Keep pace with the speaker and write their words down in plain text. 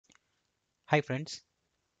Hi friends,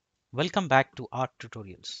 welcome back to Art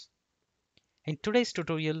Tutorials. In today's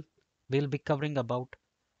tutorial, we'll be covering about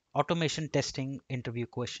automation testing interview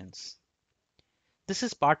questions. This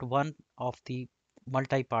is part 1 of the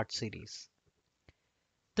multi-part series.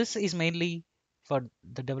 This is mainly for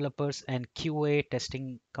the developers and QA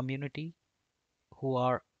testing community who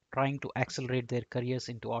are trying to accelerate their careers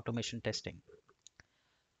into automation testing.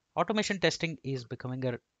 Automation testing is becoming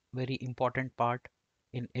a very important part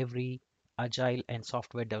in every agile and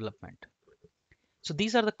software development. So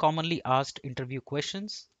these are the commonly asked interview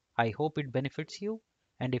questions. I hope it benefits you.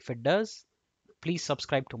 And if it does, please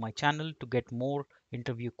subscribe to my channel to get more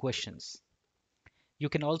interview questions. You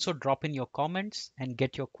can also drop in your comments and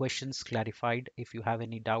get your questions clarified if you have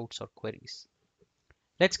any doubts or queries.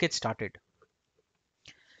 Let's get started.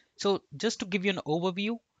 So just to give you an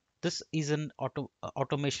overview, this is an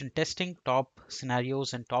automation testing top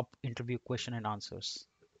scenarios and top interview question and answers.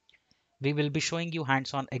 We will be showing you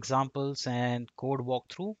hands-on examples and code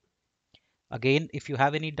walkthrough. Again, if you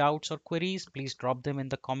have any doubts or queries, please drop them in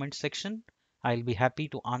the comment section. I'll be happy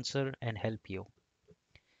to answer and help you.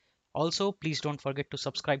 Also, please don't forget to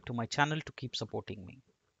subscribe to my channel to keep supporting me.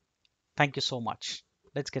 Thank you so much.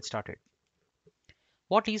 Let's get started.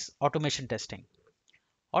 What is automation testing?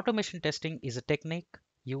 Automation testing is a technique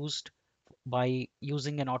used by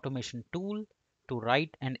using an automation tool to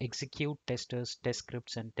write and execute testers, test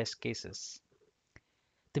scripts, and test cases.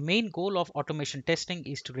 The main goal of automation testing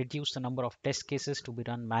is to reduce the number of test cases to be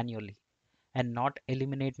run manually and not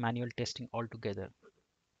eliminate manual testing altogether.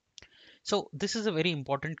 So this is a very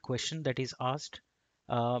important question that is asked.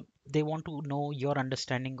 They want to know your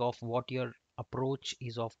understanding of what your approach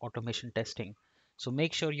is of automation testing. So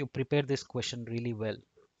make sure you prepare this question really well.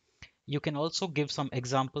 You can also give some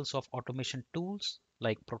examples of automation tools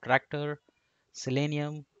like Protractor,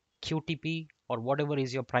 Selenium, QTP, or whatever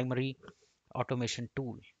is your primary automation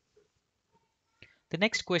tool. The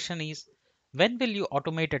next question is, when will you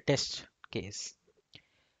automate a test case?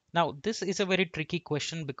 Now, this is a very tricky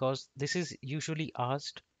question because this is usually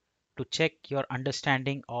asked to check your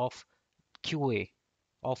understanding of QA,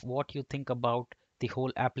 of what you think about the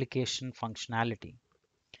whole application functionality.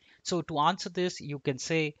 So to answer this, you can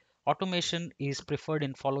say automation is preferred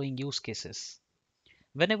in following use cases.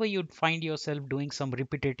 Whenever you find yourself doing some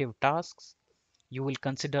repetitive tasks, you will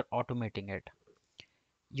consider automating it.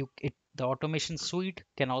 The automation suite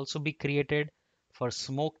can also be created for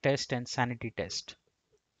smoke test and sanity test.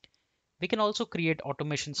 We can also create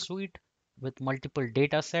automation suite with multiple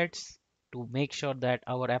data sets to make sure that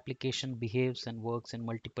our application behaves and works in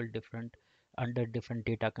multiple different under different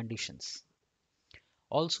data conditions.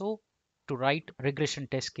 Also, to write regression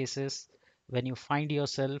test cases when you find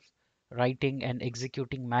yourself writing and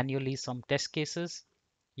executing manually some test cases,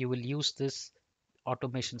 you will use this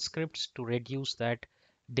automation scripts to reduce that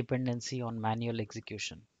dependency on manual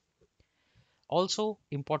execution. Also,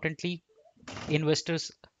 importantly,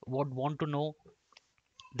 investors would want to know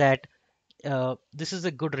that this is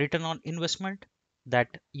a good return on investment, that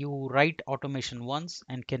you write automation once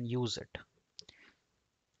and can use it.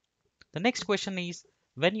 The next question is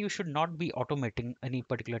when you should not be automating any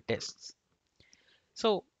particular tests.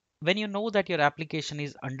 So when you know that your application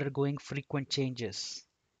is undergoing frequent changes,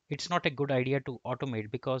 it's not a good idea to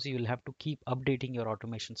automate because you will have to keep updating your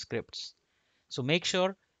automation scripts. So make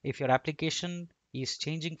sure if your application is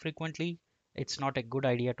changing frequently, it's not a good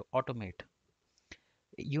idea to automate.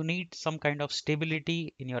 You need some kind of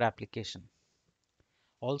stability in your application.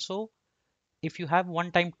 Also, if you have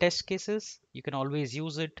one-time test cases, you can always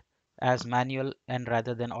use it as manual and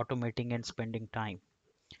rather than automating and spending time.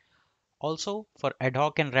 Also, for ad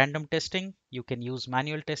hoc and random testing, you can use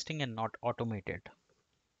manual testing and not automate it.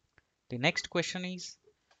 The next question is,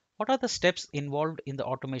 what are the steps involved in the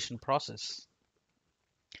automation process?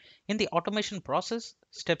 In the automation process,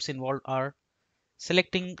 steps involved are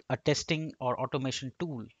selecting a testing or automation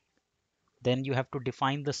tool. Then you have to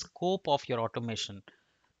define the scope of your automation.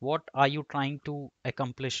 What are you trying to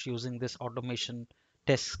accomplish using this automation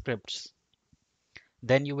test scripts?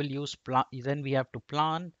 Then you will use then we have to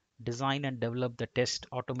plan, design and develop the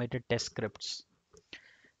automated test scripts.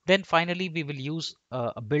 Then finally we will use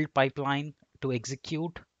a build pipeline to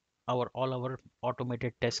execute all our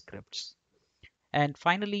automated test scripts. And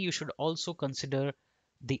finally, you should also consider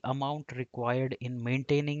the amount required in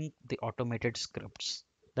maintaining the automated scripts.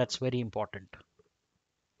 That's very important.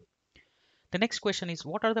 The next question is,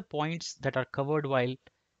 what are the points that are covered while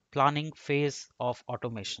planning phase of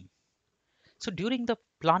automation? So during the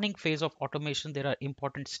planning phase of automation, there are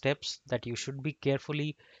important steps that you should be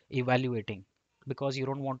carefully evaluating because you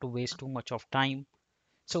don't want to waste too much of time.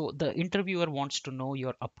 So the interviewer wants to know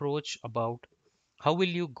your approach about how will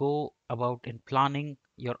you go about in planning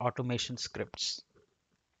your automation scripts.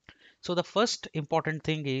 So the first important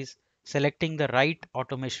thing is selecting the right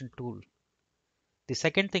automation tool. The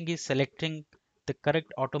second thing is selecting the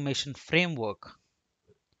correct automation framework.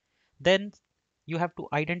 Then you have to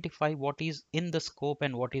identify what is in the scope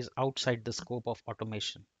and what is outside the scope of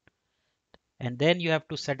automation. And then you have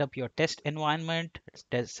to set up your test environment,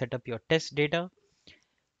 set up your test data.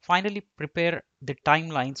 Finally, prepare the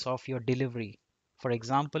timelines of your delivery. For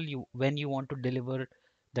example, when you want to deliver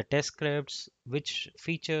the test scripts, which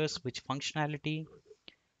features, which functionality,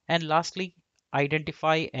 and lastly,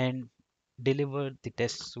 identify and deliver the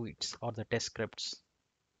test suites or the test scripts.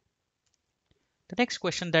 The next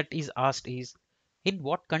question that is asked is, in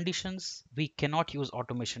what conditions we cannot use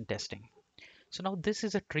automation testing? So now this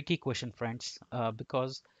is a tricky question, friends,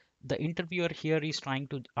 because the interviewer here is trying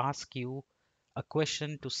to ask you a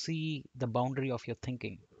question to see the boundary of your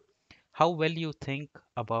thinking, how well you think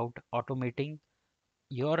about automating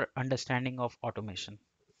your understanding of automation.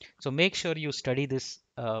 So make sure you study this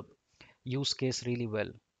use case really well.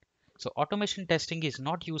 So automation testing is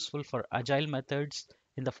not useful for agile methods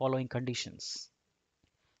in the following conditions.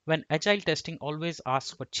 When agile testing always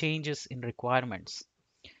asks for changes in requirements.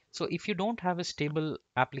 So if you don't have a stable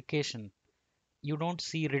application, you don't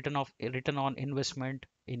see return on investment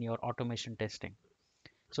in your automation testing.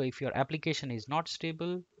 So if your application is not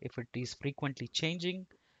stable, if it is frequently changing,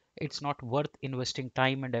 it's not worth investing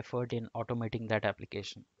time and effort in automating that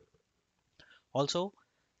application. Also,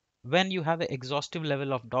 when you have an exhaustive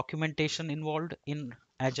level of documentation involved in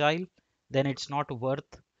agile, then it's not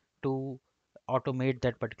worth to automate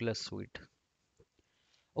that particular suite.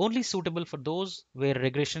 Only suitable for those where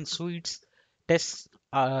regression suites tests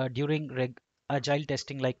during agile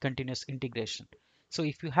testing like continuous integration. So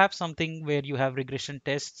if you have something where you have regression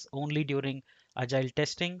tests only during agile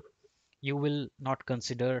testing, you will not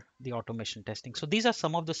consider the automation testing. So these are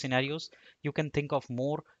some of the scenarios. You can think of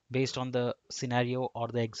more based on the scenario or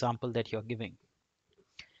the example that you're giving.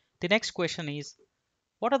 The next question is,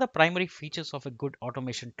 what are the primary features of a good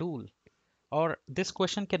automation tool? Or this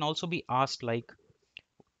question can also be asked like,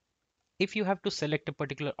 if you have to select a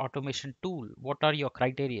particular automation tool, what are your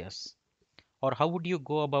criterias? Or how would you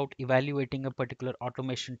go about evaluating a particular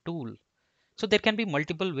automation tool? So there can be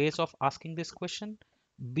multiple ways of asking this question.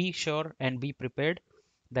 Be sure and be prepared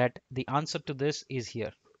that the answer to this is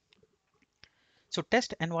here. So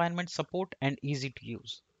test environment support and easy to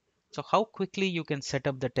use. So how quickly you can set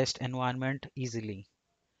up the test environment easily?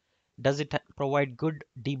 Does it provide good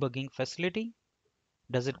debugging facility?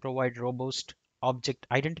 Does it provide robust object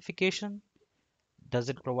identification? Does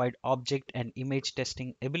it provide object and image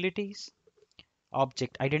testing abilities?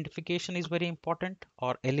 Object identification is very important,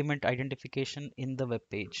 or element identification in the web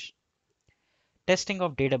page. Testing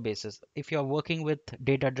of databases. If you are working with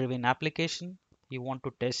data driven application, you want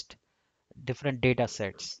to test different data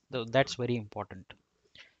sets. So that's very important.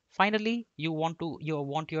 Finally, you want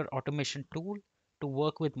your automation tool to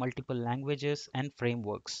work with multiple languages and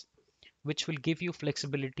frameworks, which will give you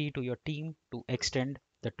flexibility to your team to extend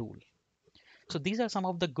the tool. So these are some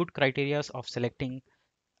of the good criteria of selecting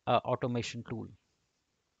automation tool.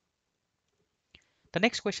 The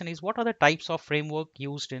next question is, what are the types of framework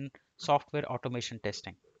used in software automation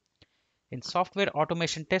testing? In software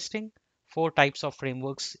automation testing, four types of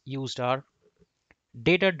frameworks used are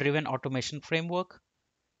data-driven automation framework,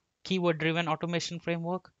 keyword-driven automation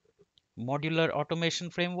framework, modular automation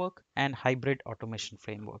framework, and hybrid automation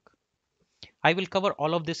framework. I will cover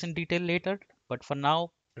all of this in detail later, but for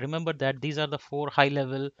now, remember that these are the four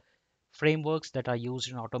high-level frameworks that are used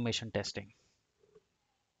in automation testing.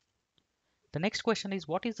 The next question is,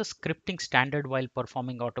 what is the scripting standard while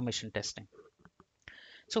performing automation testing?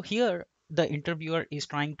 So here the interviewer is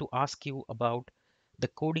trying to ask you about the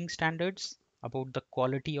coding standards, about the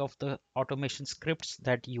quality of the automation scripts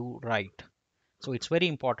that you write. So it's very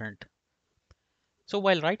important. So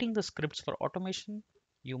while writing the scripts for automation,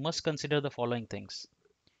 you must consider the following things.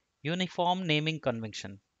 Uniform naming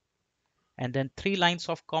convention, and then 3 lines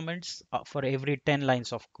of comments for every 10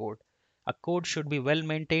 lines of code. A code should be well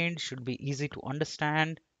maintained, should be easy to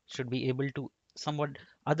understand, should be able to somewhat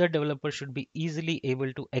other developers should be easily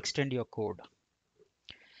able to extend your code.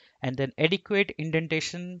 And then adequate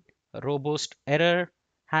indentation, robust error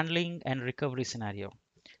handling, and recovery scenario.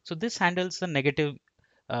 So this handles the negative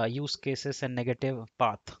use cases and negative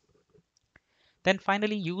path. Then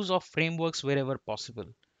finally, use of frameworks wherever possible.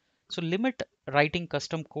 So limit writing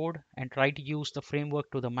custom code and try to use the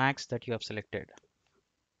framework to the max that you have selected.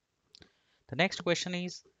 The next question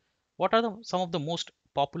is, what are some of the most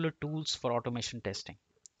popular tools for automation testing?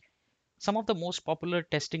 Some of the most popular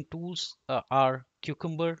testing tools are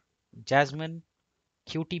Cucumber, Jasmine,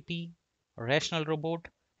 QTP, Rational Robot,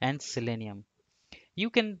 and Selenium.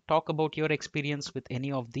 You can talk about your experience with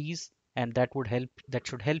any of these, and that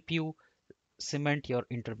should help you cement your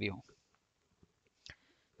interview.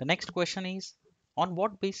 The next question is, on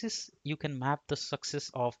what basis you can map the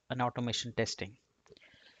success of an automation testing?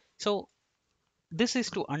 So this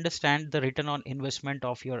is to understand the return on investment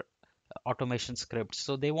of your automation scripts.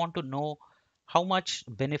 So they want to know how much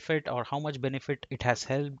benefit it has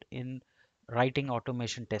helped in writing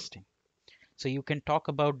automation testing. So you can talk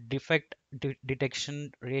about defect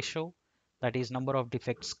detection ratio, that is number of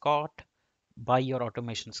defects caught by your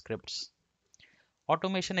automation scripts,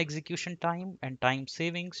 automation execution time and time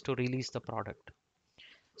savings to release the product.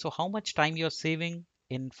 So how much time you're saving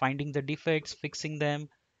in finding the defects, fixing them,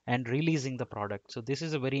 and releasing the product. So this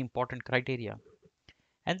is a very important criteria.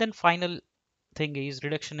 And then final thing is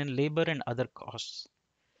reduction in labor and other costs.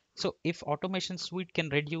 So if automation suite can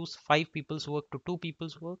reduce 5 people's work to 2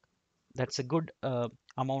 people's work, that's a good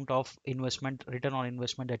amount of investment, return on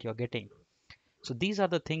investment that you're getting. So these are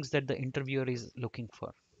the things that the interviewer is looking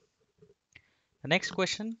for. The next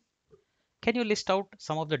question, can you list out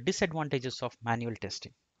some of the disadvantages of manual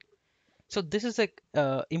testing? So this is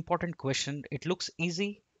a important question. It looks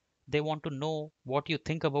easy. They want to know what you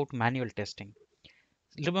think about manual testing.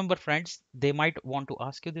 Remember, friends, they might want to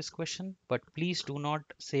ask you this question, but please do not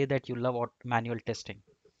say that you love manual testing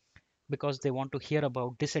because they want to hear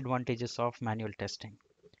about disadvantages of manual testing.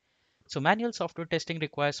 So manual software testing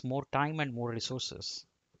requires more time and more resources.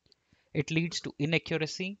 It leads to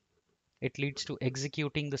inaccuracy. It leads to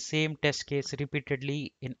executing the same test case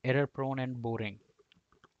repeatedly in error prone and boring.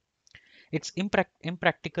 It's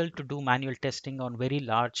impractical to do manual testing on very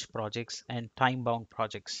large projects and time bound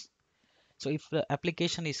projects. So if the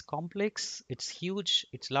application is complex, it's huge,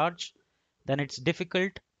 it's large, then it's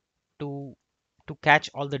difficult to catch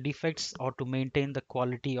all the defects or to maintain the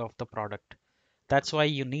quality of the product. That's why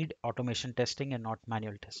you need automation testing and not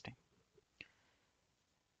manual testing.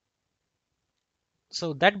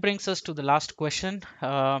 So that brings us to the last question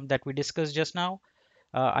that we discussed just now.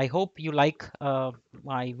 I hope you like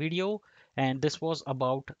my video, and this was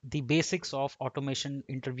about the basics of automation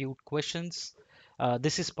interview questions.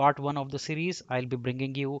 This is part one of the series. I'll be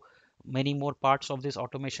bringing you many more parts of this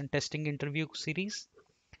automation testing interview series.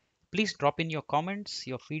 Please drop in your comments,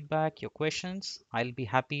 your feedback, your questions. I'll be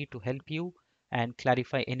happy to help you and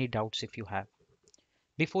clarify any doubts if you have.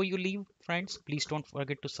 Before you leave, friends, please don't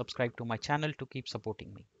forget to subscribe to my channel to keep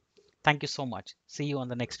supporting me. Thank you so much. See you on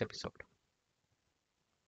the next episode.